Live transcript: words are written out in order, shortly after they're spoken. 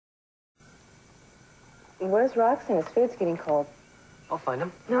Where's Roxon? His food's getting cold. I'll find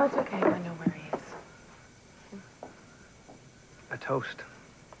him. No, it's okay. I know where he is. A toast.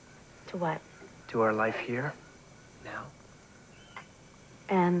 To what? To our life here, now.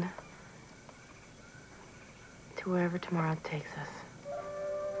 And to wherever tomorrow takes us.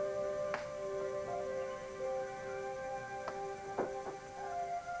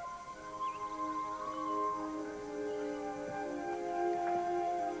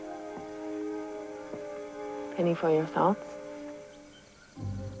 Penny for your thoughts?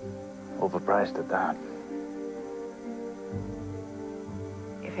 Overpriced at that.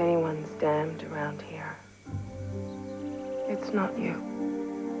 If anyone's damned around here, it's not you.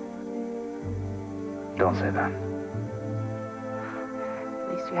 Don't say that. At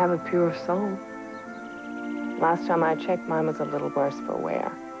least you have a pure soul. Last time I checked, mine was a little worse for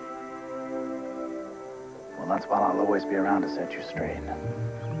wear. Well, that's why I'll always be around to set you straight.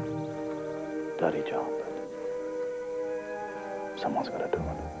 Dirty job, but someone's got to do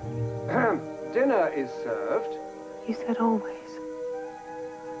it. Dinner is served. You said always.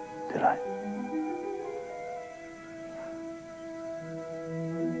 Did I?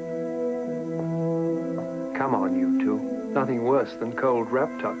 Come on, you two. Nothing worse than cold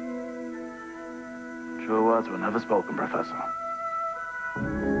wrap-tuck. True words were never spoken, Professor.